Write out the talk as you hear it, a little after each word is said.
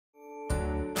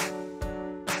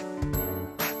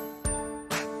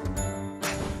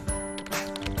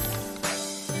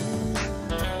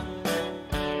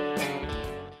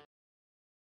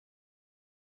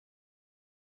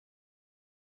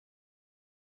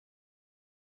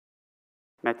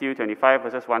Matthew 25,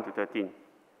 verses 1 to 13.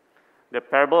 The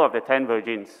parable of the 10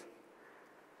 virgins.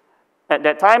 At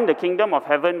that time, the kingdom of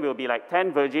heaven will be like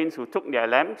 10 virgins who took their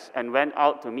lamps and went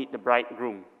out to meet the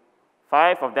bridegroom.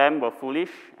 5 of them were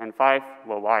foolish, and 5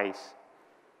 were wise.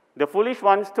 The foolish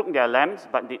ones took their lamps,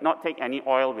 but did not take any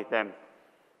oil with them.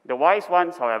 The wise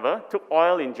ones, however, took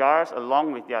oil in jars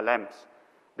along with their lamps.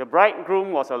 The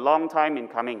bridegroom was a long time in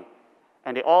coming,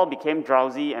 and they all became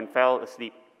drowsy and fell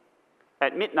asleep.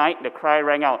 At midnight, the cry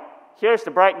rang out, "Here's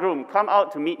the bridegroom, come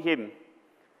out to meet him."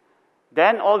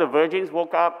 Then all the virgins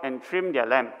woke up and trimmed their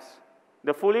lamps.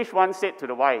 The foolish ones said to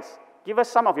the wise, "Give us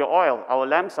some of your oil, our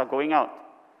lamps are going out."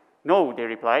 "No," they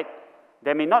replied,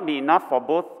 "there may not be enough for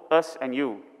both us and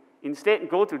you. Instead,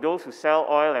 go to those who sell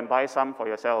oil and buy some for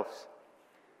yourselves."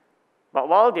 But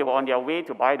while they were on their way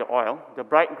to buy the oil, the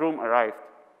bridegroom arrived.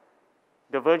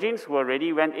 The virgins who were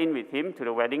ready went in with him to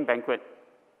the wedding banquet,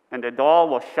 and the door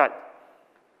was shut.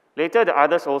 Later the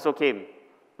others also came.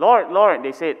 "Lord, Lord,"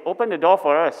 they said, "open the door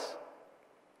for us."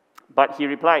 But he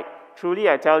replied, "Truly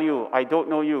I tell you, I don't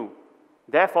know you.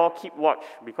 Therefore keep watch,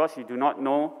 because you do not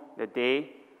know the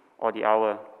day or the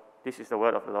hour." This is the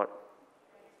word of the Lord.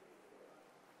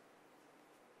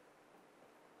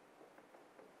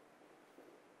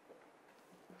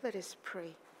 Let us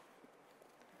pray.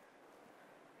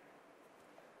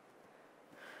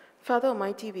 Father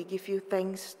Almighty, we give you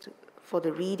thanks for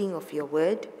the reading of your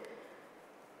word.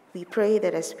 We pray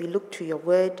that as we look to your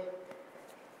word,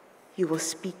 you will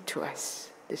speak to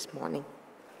us this morning.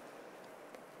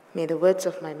 May the words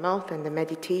of my mouth and the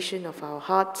meditation of our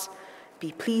hearts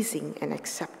be pleasing and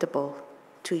acceptable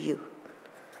to you.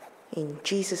 In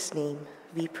Jesus' name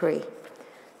we pray.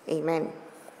 Amen.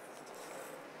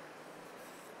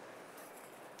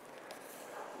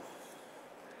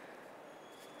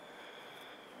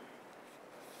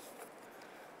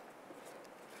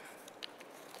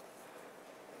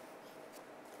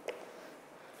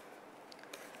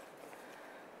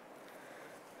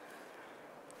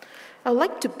 I'd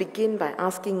like to begin by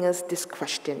asking us this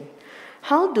question.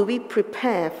 How do we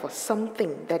prepare for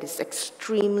something that is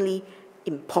extremely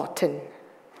important?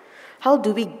 How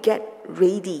do we get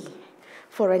ready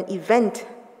for an event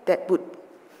that would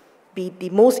be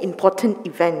the most important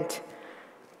event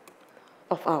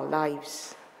of our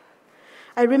lives?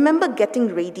 I remember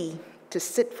getting ready to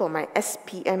sit for my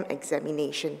SPM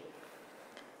examination.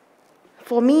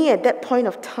 For me, at that point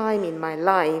of time in my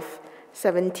life,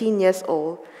 17 years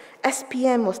old,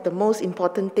 SPM was the most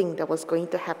important thing that was going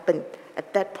to happen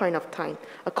at that point of time,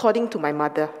 according to my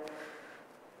mother.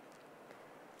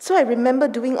 So I remember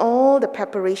doing all the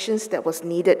preparations that was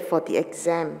needed for the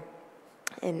exam.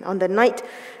 And on the night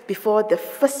before the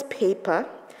first paper,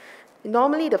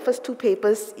 normally the first 2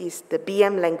 papers is the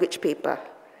BM language paper,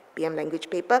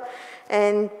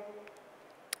 and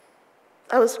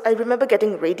I remember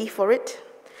getting ready for it.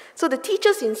 So the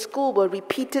teachers in school will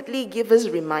repeatedly give us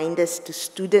reminders to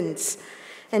students.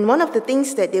 And one of the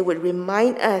things that they would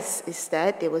remind us is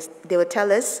that they would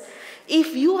tell us,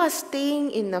 if you are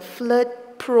staying in a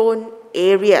flood-prone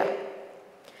area,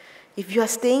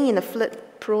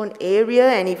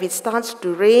 and if it starts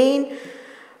to rain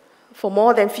for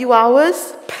more than a few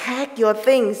hours, pack your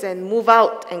things and move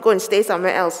out and go and stay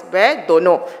somewhere else. Where? Don't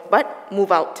know, but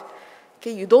move out.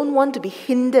 Okay, you don't want to be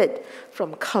hindered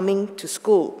from coming to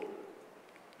school.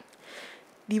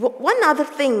 One other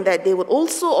thing that they would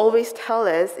also always tell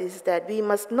us is that we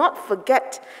must not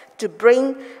forget to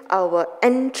bring our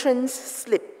entrance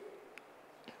slip.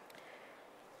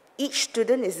 Each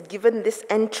student is given this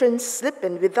entrance slip,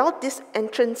 and without this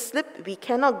entrance slip, we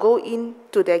cannot go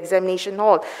into the examination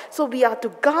hall. So we are to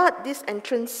guard this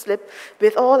entrance slip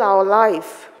with all our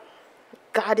life.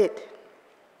 Guard it.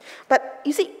 But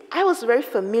you see, I was very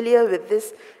familiar with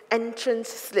this entrance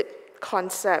slip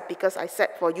concept because I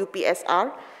sat for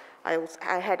UPSR.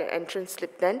 I had an entrance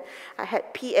slip then. I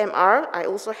had PMR. I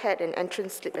also had an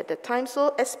entrance slip at the time.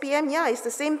 So SPM, yeah, it's the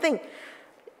same thing.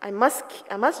 I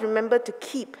must remember to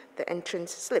keep the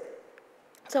entrance slip.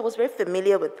 So I was very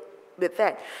familiar with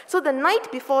that. So the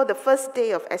night before the first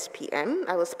day of SPM,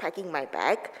 I was packing my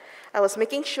bag. I was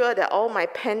making sure that all my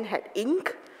pen had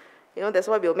ink. You know, that's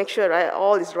why we'll make sure, right,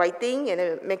 all is writing, and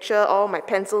then make sure all my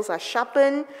pencils are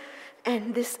sharpened.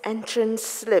 And this entrance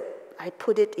slip, I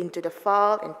put it into the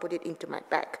file and put it into my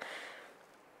bag.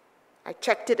 I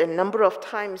checked it a number of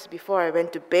times before I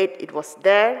went to bed. It was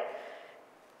there.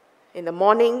 In the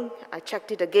morning, I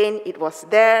checked it again. It was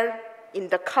there. In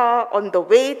the car, on the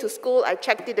way to school, I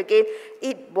checked it again.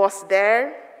 It was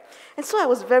there. And so I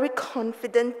was very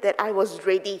confident that I was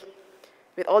ready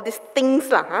with all these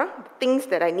things, things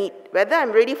that I need. Whether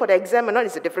I'm ready for the exam or not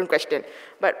is a different question.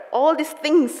 But all these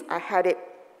things, I had it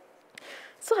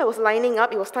So I was lining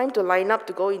up. It was time to line up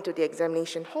to go into the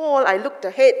examination hall. I looked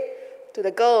ahead to the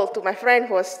girl, to my friend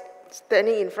who was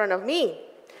standing in front of me.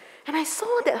 And I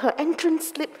saw that her entrance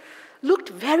slip looked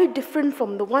very different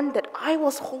from the one that I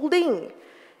was holding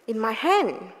in my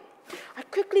hand. I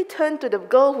quickly turned to the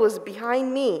girl who was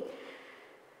behind me.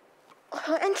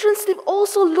 Her entrance slip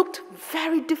also looked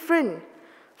very different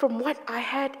from what I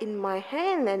had in my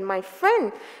hand, and my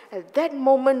friend at that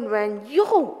moment went,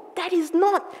 "Yo, that is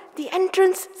not the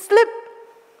entrance slip."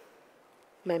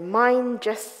 My mind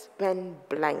just went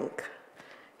blank.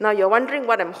 Now you're wondering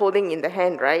what I'm holding in the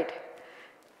hand, right?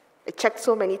 I checked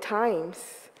so many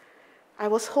times. I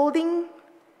was holding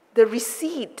the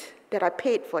receipt that I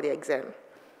paid for the exam.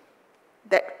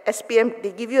 That SPM,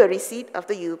 they give you a receipt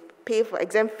after you pay for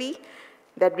exam fee.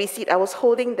 That receipt, I was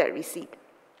holding that receipt.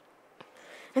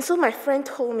 And so my friend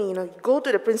told me, go to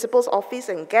the principal's office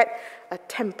and get a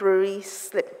temporary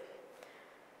slip.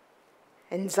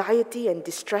 Anxiety and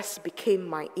distress became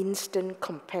my instant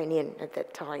companion at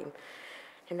that time.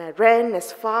 And I ran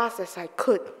as fast as I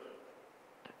could.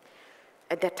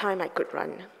 At that time, I could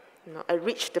run. I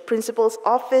reached the principal's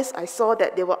office. I saw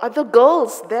that there were other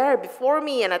girls there before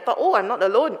me, and I thought, oh, I'm not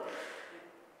alone.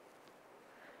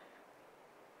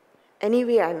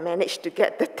 Anyway, I managed to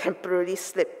get the temporary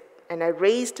slip. And I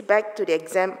raced back to the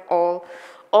exam hall.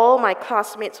 All my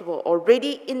classmates were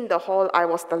already in the hall. I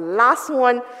was the last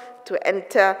one to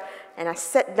enter, and I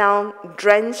sat down,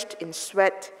 drenched in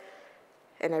sweat,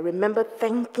 and I remember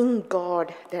thanking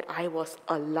God that I was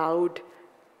allowed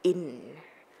in.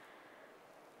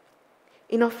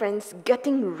 Friends,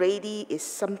 getting ready is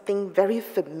something very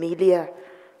familiar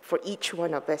for each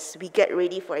one of us. We get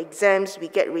ready for exams, we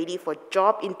get ready for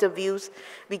job interviews,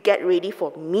 we get ready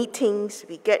for meetings,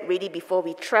 we get ready before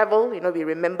we travel. We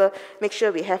remember, make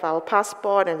sure we have our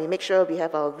passport, and we make sure we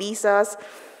have our visas.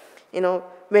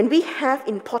 When we have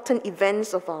important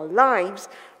events of our lives,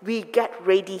 we get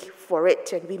ready for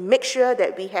it, and we make sure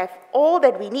that we have all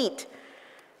that we need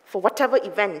for whatever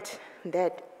event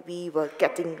that we were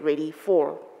getting ready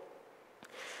for.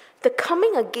 The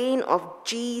coming again of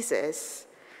Jesus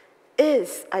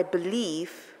is, I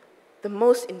believe, the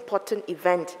most important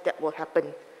event that will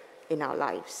happen in our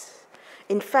lives.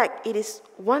 In fact, it is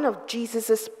one of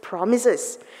Jesus'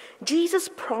 promises. Jesus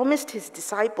promised his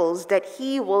disciples that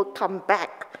he will come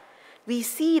back. We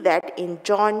see that in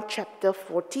John chapter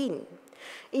 14.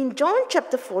 In John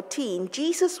chapter 14,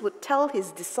 Jesus would tell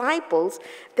his disciples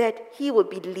that he would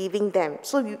be leaving them.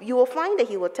 So you will find that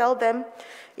he will tell them,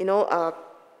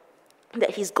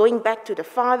 that he's going back to the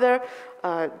Father.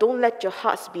 Don't let your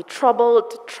hearts be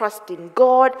troubled. Trust in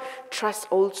God. Trust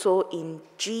also in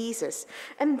Jesus.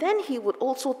 And then he would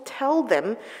also tell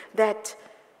them that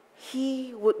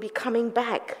he would be coming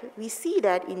back. We see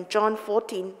that in John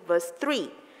 14, verse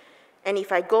 3. And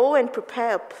if I go and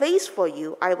prepare a place for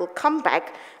you, I will come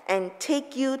back and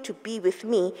take you to be with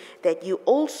me, that you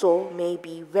also may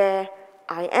be where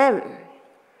I am.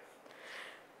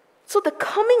 So the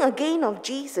coming again of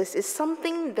Jesus is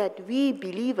something that we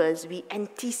believers, we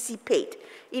anticipate.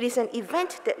 It is an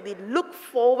event that we look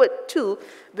forward to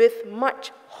with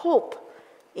much hope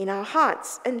in our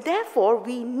hearts. And therefore,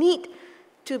 we need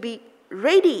to be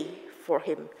ready for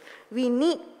him. We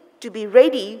need to be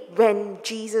ready when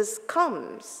Jesus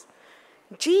comes.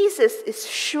 Jesus is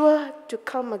sure to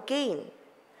come again.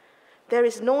 There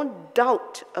is no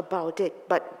doubt about it.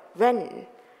 But when?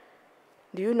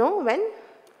 Do you know when?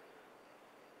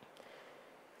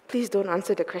 Please don't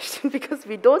answer the question, because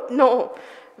we don't know.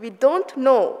 We don't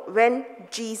know when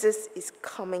Jesus is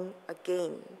coming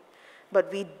again.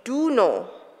 But we do know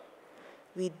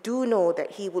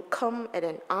that he would come at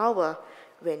an hour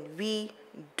when we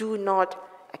do not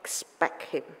expect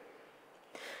him.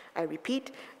 I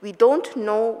repeat, we don't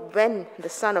know when the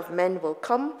Son of Man will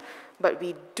come, but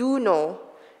we do know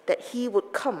that he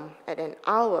would come at an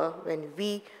hour when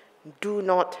we do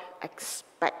not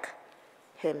expect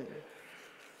him.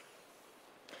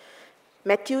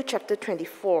 Matthew chapter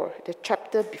 24, the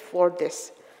chapter before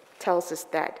this, tells us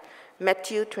that.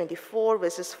 Matthew 24,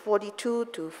 verses 42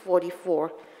 to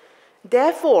 44.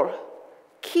 Therefore,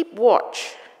 keep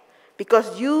watch,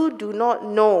 because you do not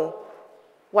know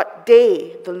what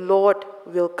day the Lord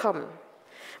will come.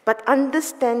 But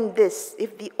understand this,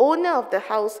 if the owner of the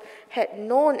house had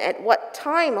known at what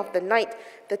time of the night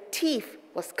the thief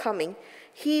was coming,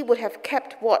 he would have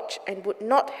kept watch and would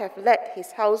not have let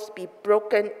his house be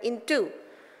broken into.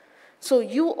 So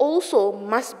you also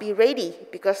must be ready,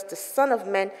 because the Son of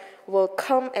Man will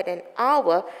come at an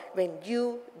hour when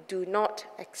you do not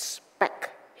expect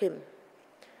him.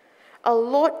 Our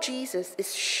Lord Jesus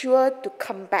is sure to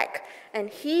come back, and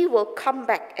he will come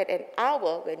back at an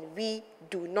hour when we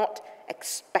do not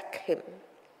expect him.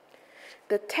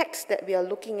 The text that we are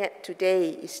looking at today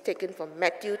is taken from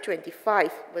Matthew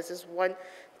 25, verses 1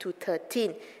 to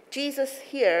 13. Jesus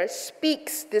here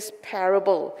speaks this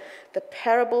parable, the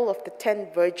parable of the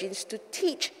 10 virgins, to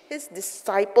teach his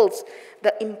disciples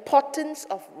the importance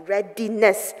of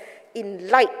readiness in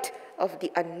light of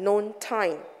the unknown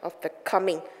time of the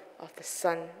coming of the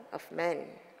Son of Man.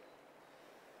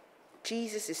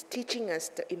 Jesus is teaching us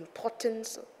the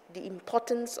importance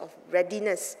of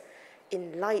readiness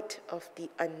in light of the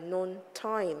unknown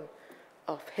time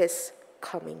of his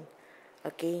coming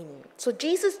again. So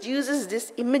Jesus uses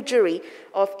this imagery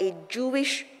of a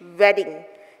Jewish wedding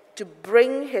to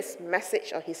bring his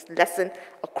message or his lesson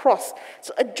across.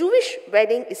 So a Jewish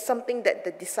wedding is something that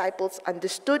the disciples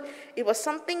understood. It was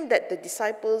something that the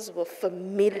disciples were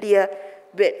familiar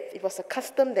with. It was a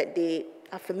custom that they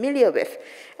are familiar with.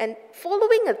 And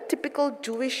following a typical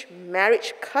Jewish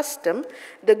marriage custom,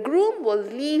 the groom will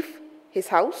leave his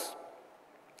house,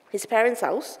 his parents'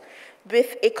 house,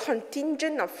 with a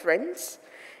contingent of friends,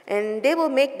 and they will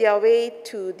make their way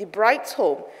to the bride's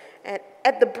home. And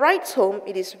at the bride's home,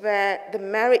 it is where the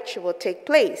marriage will take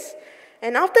place.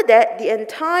 And after that, the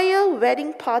entire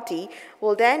wedding party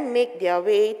will then make their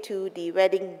way to the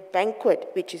wedding banquet,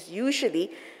 which is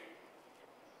usually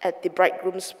at the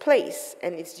bridegroom's place,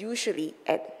 and it's usually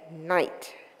at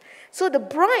night. So the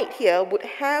bride here would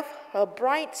have her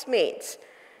bridesmaids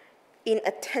in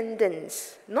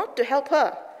attendance, not to help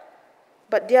her,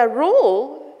 but their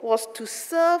role was to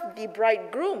serve the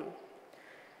bridegroom.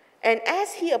 And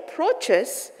as he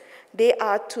approaches, they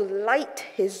are to light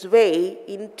his way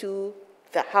into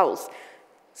the house.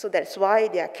 So that's why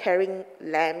they are carrying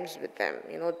lamps with them,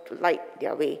 to light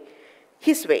their way,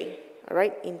 his way, all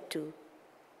right, into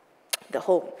the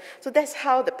home. So that's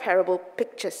how the parable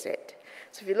pictures it.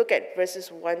 So if you look at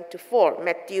verses 1 to 4,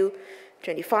 Matthew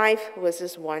 25,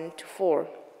 verses 1 to 4.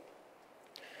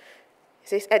 It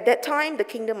says, "At that time, the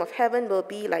kingdom of heaven will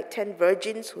be like 10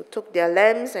 virgins who took their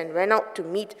lamps and went out to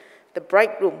meet the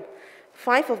bridegroom.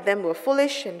 5 of them were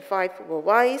foolish and 5 were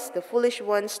wise. The foolish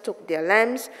ones took their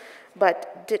lamps,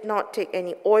 but did not take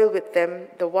any oil with them.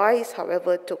 The wise,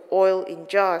 however, took oil in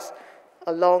jars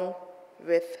along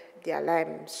with their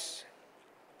lamps."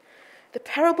 The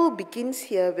parable begins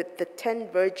here with the 10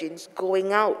 virgins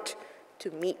going out to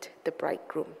meet the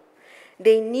bridegroom.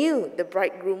 They knew the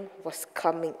bridegroom was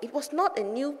coming. It was not a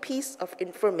new piece of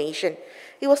information.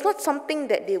 It was not something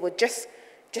that they were just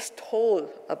told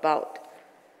about.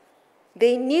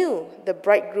 They knew the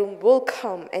bridegroom will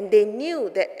come, and they knew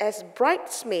that as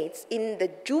bridesmaids in the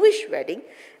Jewish wedding,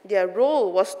 their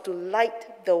role was to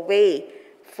light the way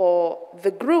for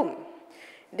the groom.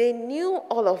 They knew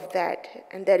all of that,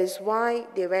 and that is why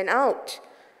they went out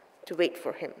to wait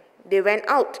for him. They went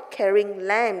out carrying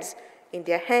lamps in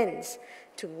their hands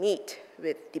to meet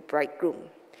with the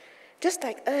bridegroom. Just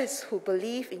like us who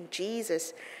believe in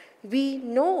Jesus, we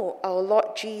know our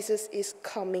Lord Jesus is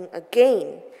coming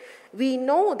again. We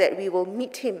know that we will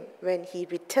meet him when he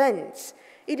returns.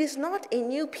 It is not a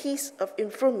new piece of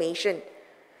information.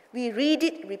 We read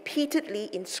it repeatedly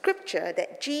in Scripture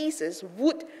that Jesus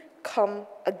would come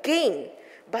again.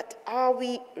 But are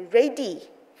we ready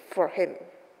for him?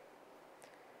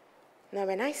 Now,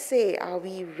 when I say, are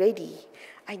we ready,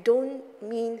 I don't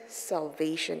mean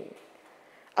salvation.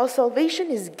 Our salvation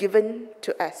is given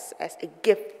to us as a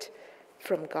gift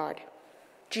from God.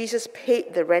 Jesus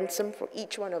paid the ransom for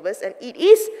each one of us, and it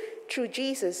is through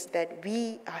Jesus that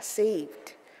we are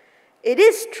saved. It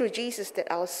is through Jesus that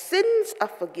our sins are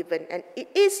forgiven, and it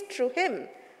is through him,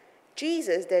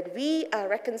 Jesus, that we are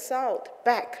reconciled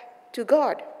back to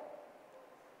God.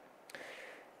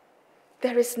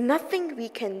 There is nothing we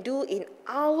can do in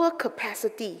our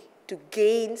capacity to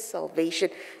gain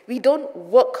salvation. We don't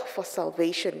work for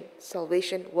salvation.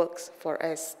 Salvation works for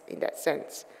us in that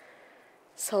sense.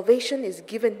 Salvation is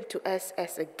given to us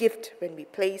as a gift when we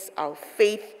place our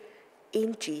faith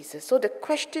in Jesus. So the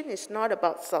question is not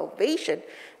about salvation,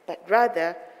 but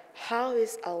rather, how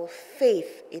is our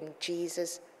faith in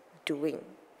Jesus doing?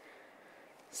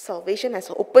 Salvation has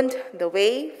opened the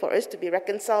way for us to be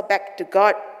reconciled back to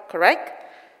God, correct?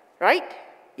 Right?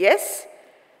 Yes?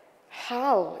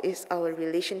 How is our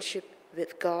relationship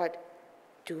with God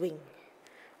doing?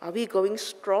 Are we going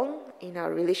strong in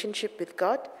our relationship with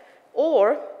God?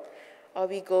 Or are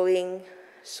we going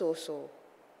so-so?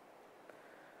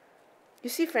 You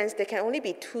see, friends, there can only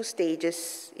be 2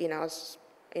 stages in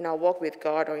our walk with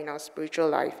God or in our spiritual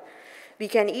life. We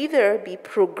can either be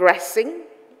progressing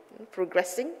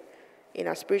in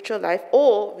our spiritual life,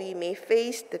 or we may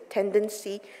face the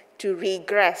tendency to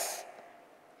regress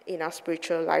in our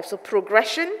spiritual life. So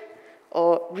progression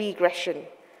or regression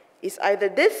is either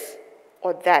this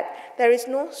or that. There is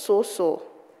no so-so.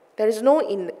 There is no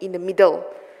in the middle.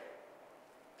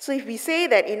 So if we say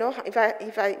that,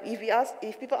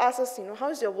 if people ask us,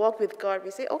 how's your walk with God?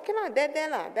 We say, okay lah, there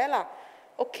lah,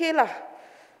 okay lah.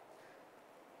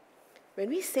 When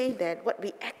we say that, what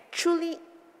we actually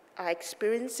are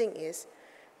experiencing is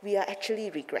we are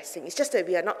actually regressing. It's just that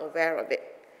we are not aware of it.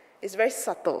 It's very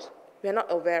subtle. We are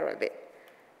not aware of it.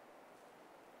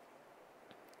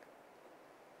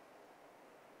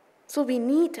 So we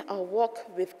need our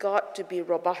walk with God to be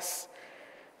robust.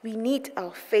 We need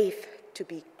our faith to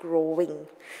be growing.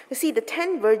 You see, the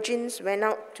 10 virgins went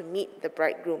out to meet the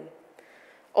bridegroom.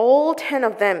 All 10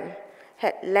 of them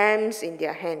had lamps in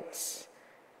their hands.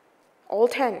 All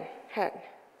 10 had.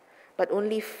 But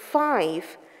only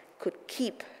 5 could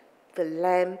keep the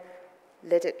lamp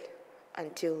lit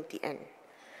until the end.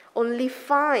 Only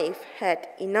 5 had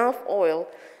enough oil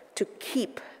to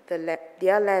keep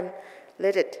their lamp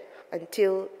lit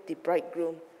until the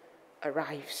bridegroom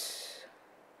arrives.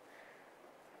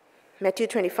 Matthew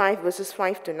 25, verses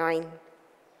 5 to 9.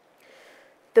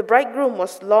 The bridegroom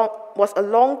was a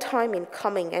long time in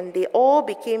coming, and they all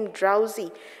became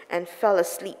drowsy and fell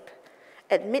asleep.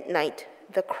 At midnight,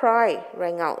 the cry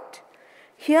rang out,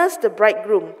 "Here's the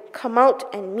bridegroom, come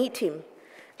out and meet him."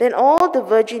 Then all the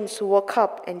virgins woke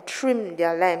up and trimmed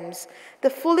their lamps. The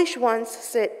foolish ones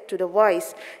said to the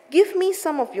wise, "Give me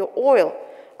some of your oil.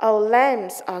 Our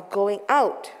lamps are going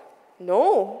out."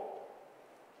 "No,"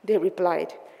 they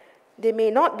replied. "There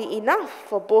may not be enough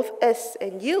for both us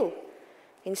and you.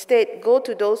 Instead, go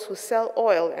to those who sell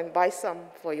oil and buy some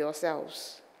for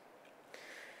yourselves."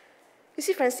 You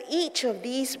see, friends, each of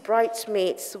these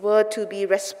bridesmaids were to be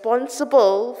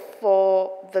responsible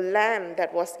for the lamp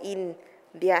that was in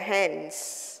their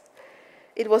hands.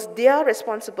 It was their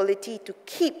responsibility to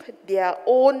keep their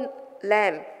own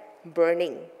lamp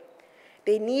burning.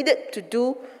 They needed to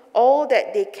do all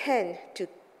that they can to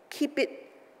keep it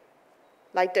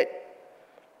lighted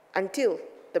until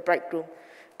the bridegroom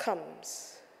comes.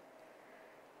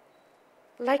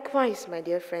 Likewise, my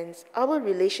dear friends, our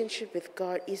relationship with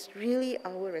God is really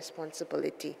our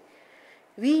responsibility.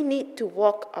 We need to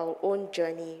walk our own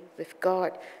journey with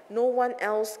God. No one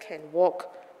else can walk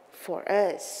for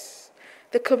us.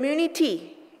 The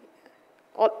community,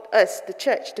 or us, the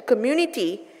church, the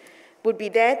community would be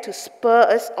there to spur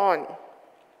us on.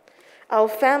 Our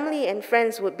family and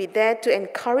friends would be there to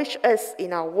encourage us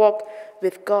in our walk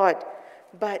with God.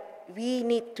 But we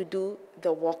need to do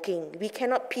the walking. We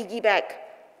cannot piggyback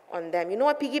on them. You know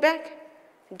what piggyback?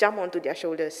 Jump onto their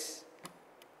shoulders.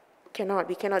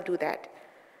 We cannot do that.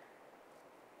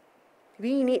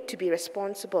 We need to be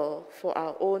responsible for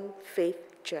our own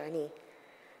faith journey.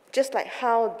 Just like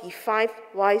how the 5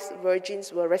 wise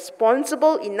virgins were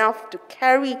responsible enough to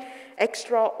carry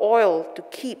extra oil to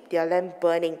keep their lamp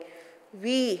burning,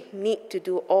 we need to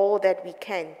do all that we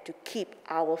can to keep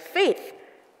our faith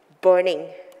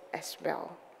burning as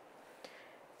well.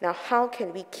 Now, how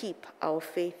can we keep our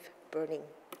faith burning,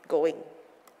 going?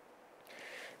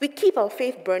 We keep our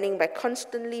faith burning by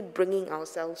constantly bringing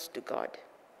ourselves to God.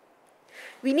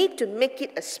 We need to make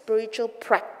it a spiritual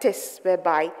practice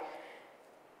whereby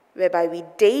we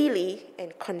daily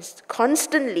and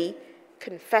constantly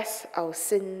confess our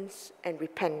sins and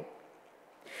repent.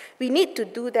 We need to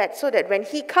do that so that when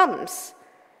He comes,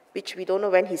 which we don't know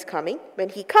when He's coming, when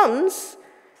He comes,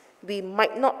 we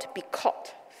might not be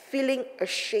caught feeling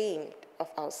ashamed of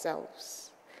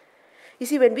ourselves. You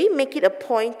see, when we make it a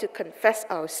point to confess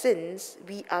our sins,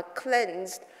 we are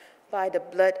cleansed by the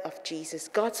blood of Jesus.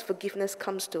 God's forgiveness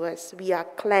comes to us. We are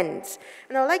cleansed.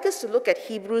 And I'd like us to look at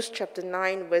Hebrews chapter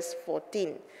 9, verse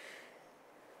 14.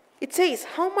 It says,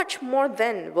 "How much more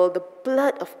then will the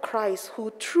blood of Christ,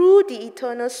 who through the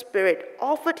eternal Spirit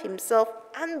offered Himself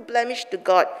unblemished to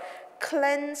God,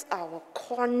 cleanse our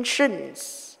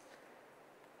conscience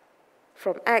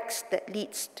from acts that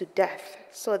leads to death,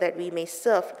 so that we may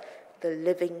serve the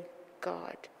living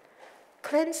God."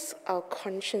 Cleanse our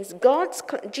conscience.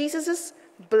 Jesus'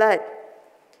 blood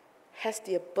has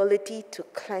the ability to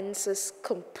cleanse us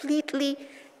completely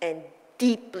and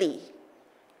deeply.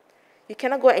 You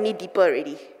cannot go any deeper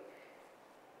already.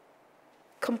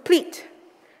 Complete.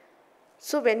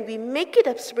 So when we make it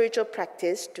a spiritual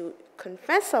practice to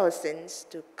confess our sins,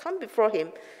 to come before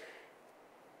Him,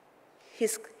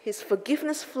 His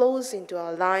forgiveness flows into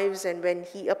our lives, and when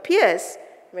He appears,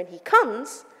 when He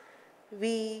comes,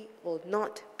 we will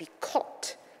not be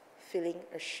caught feeling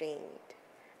ashamed,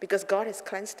 because God has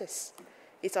cleansed us.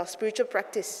 It's our spiritual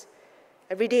practice.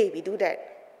 Every day we do that.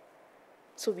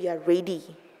 So we are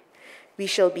ready. We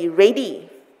shall be ready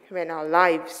when our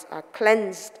lives are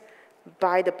cleansed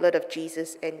by the blood of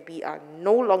Jesus, and we are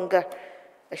no longer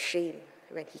ashamed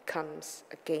when he comes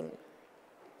again.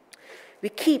 We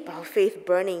keep our faith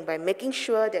burning by making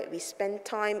sure that we spend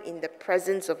time in the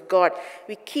presence of God.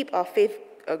 We keep our faith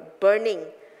burning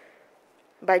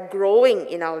by growing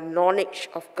in our knowledge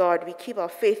of God. We keep our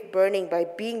faith burning by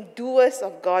being doers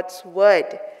of God's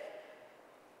word.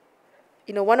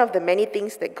 You know, one of the many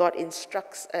things that God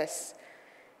instructs us,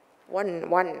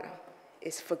 one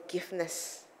is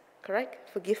forgiveness. Correct?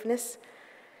 Forgiveness.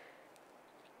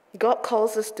 God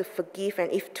calls us to forgive,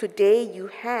 and if today you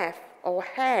have or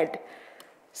had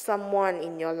someone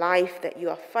in your life that you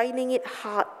are finding it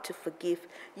hard to forgive,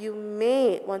 you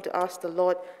may want to ask the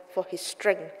Lord for his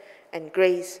strength and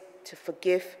grace to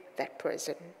forgive that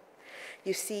person.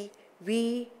 You see,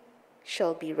 we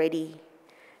shall be ready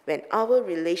when our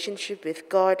relationship with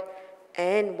God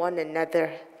and one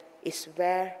another is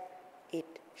where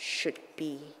it should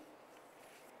be.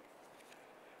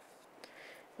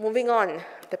 Moving on,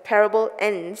 the parable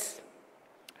ends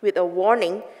with a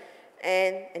warning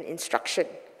and an instruction.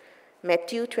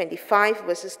 Matthew 25,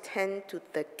 verses 10 to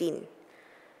 13.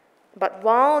 But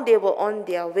while they were on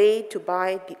their way to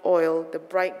buy the oil, the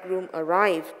bridegroom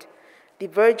arrived. The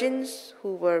virgins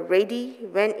who were ready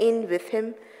went in with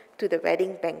him to the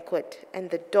wedding banquet,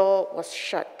 and the door was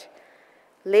shut.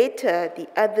 Later, the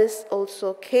others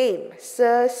also came.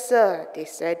 "Sir, sir," they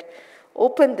said,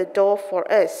 "open the door for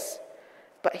us."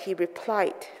 But he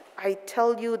replied, "I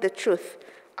tell you the truth,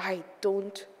 I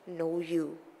don't know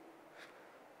you."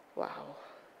 Wow.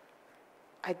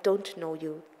 I don't know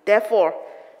you. Therefore,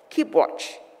 keep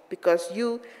watch, because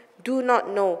you do not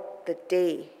know the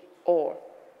day or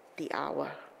the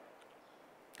hour.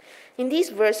 In these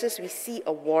verses, we see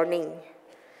a warning.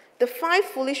 The 5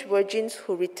 foolish virgins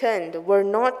who returned were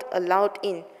not allowed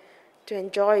in to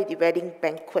enjoy the wedding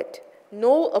banquet.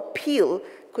 No appeal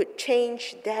could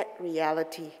change that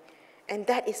reality, and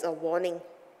that is a warning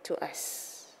to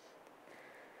us.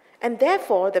 And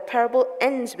therefore, the parable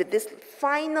ends with this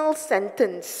final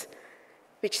sentence,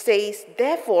 which says,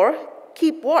 "Therefore,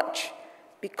 keep watch,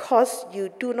 because you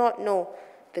do not know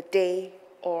the day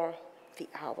or the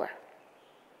hour."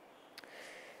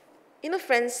 You know,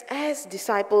 friends, as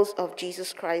disciples of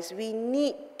Jesus Christ, we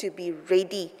need to be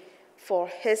ready for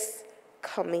his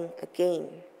coming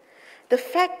again. The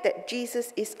fact that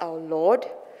Jesus is our Lord,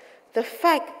 the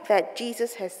fact that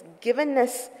Jesus has given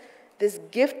us this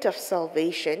gift of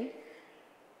salvation,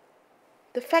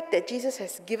 the fact that Jesus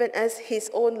has given us his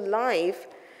own life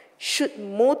should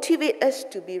motivate us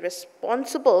to be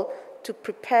responsible, to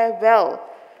prepare well,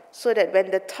 so that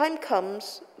when the time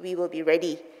comes, we will be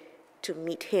ready to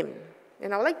meet him.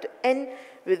 And I'd like to end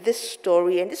with this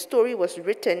story, and this story was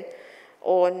written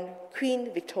on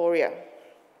Queen Victoria.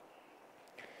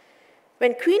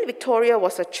 When Queen Victoria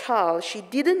was a child, she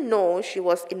didn't know she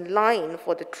was in line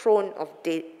for the throne of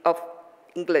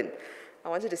England. I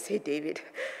wanted to say David.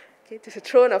 Okay, to the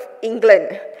throne of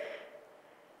England.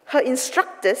 Her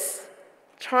instructors,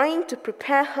 trying to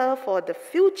prepare her for the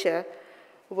future,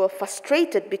 were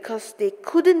frustrated because they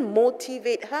couldn't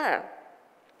motivate her.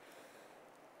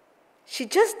 She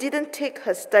just didn't take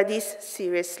her studies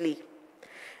seriously.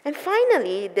 And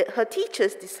finally, her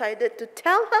teachers decided to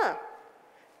tell her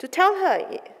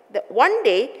that one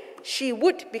day she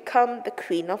would become the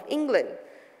Queen of England.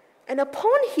 And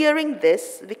upon hearing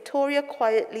this, Victoria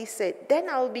quietly said, "Then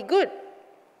I'll be good."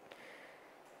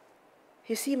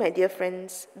 You see, my dear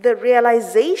friends, the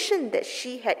realization that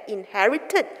she had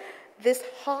inherited this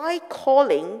high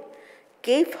calling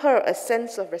gave her a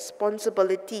sense of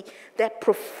responsibility that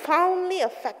profoundly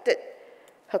affected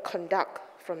her conduct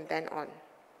from then on.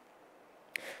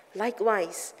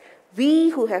 Likewise, we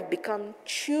who have become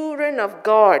children of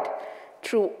God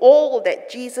through all that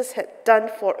Jesus had done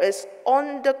for us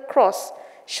on the cross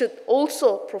should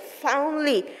also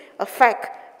profoundly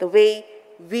affect the way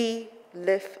we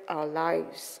live our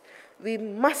lives. We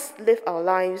must live our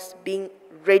lives being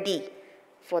ready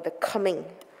for the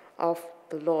coming of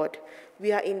the Lord.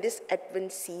 We are in this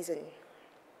Advent season,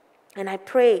 and I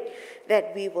pray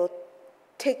that we will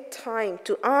take time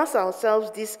to ask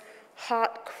ourselves this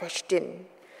hard question.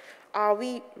 Are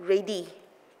we ready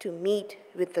to meet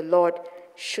with the Lord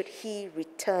should he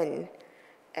return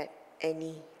at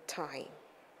any time?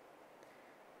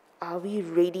 Are we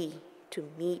ready to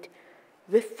meet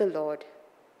with the Lord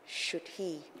should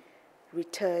he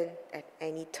return at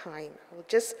any time? I'll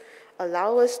just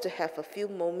allow us to have a few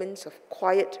moments of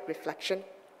quiet reflection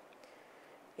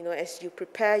as you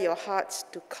prepare your hearts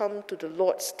to come to the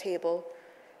Lord's table,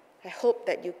 I hope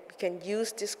that you can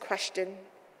use this question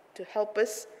to help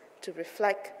us to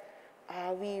reflect,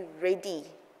 are we ready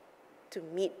to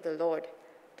meet the Lord,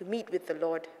 to meet with the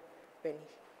Lord when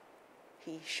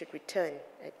he should return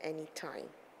at any time?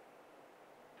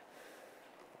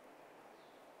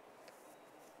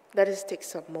 Let us take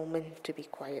some moment to be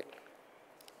quiet.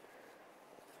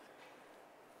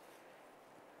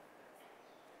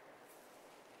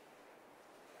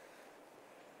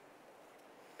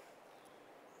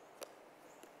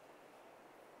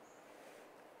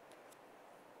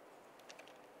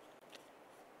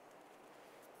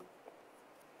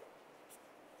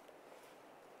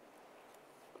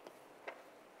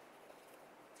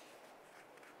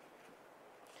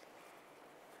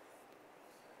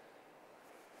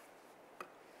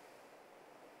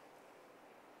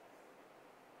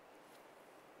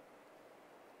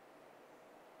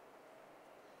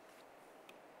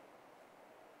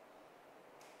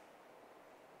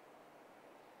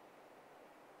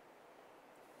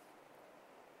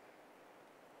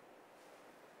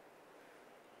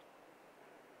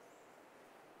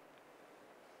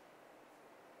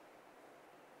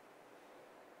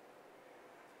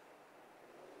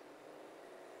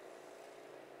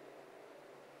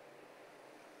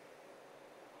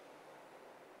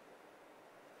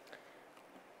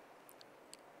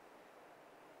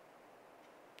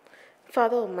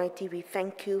 Father Almighty, we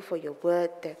thank you for your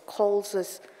word that calls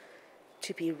us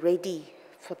to be ready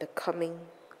for the coming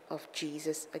of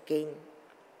Jesus again.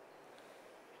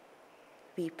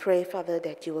 We pray, Father,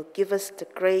 that you will give us the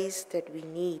grace that we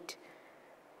need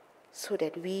so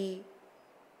that we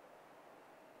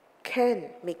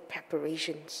can make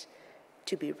preparations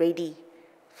to be ready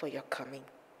for your coming.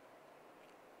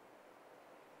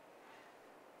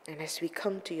 And as we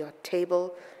come to your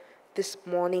table this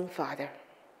morning, Father,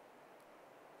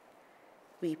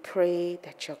 we pray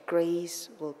that your grace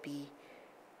will be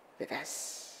with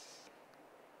us.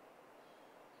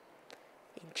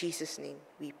 In Jesus' name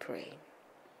we pray.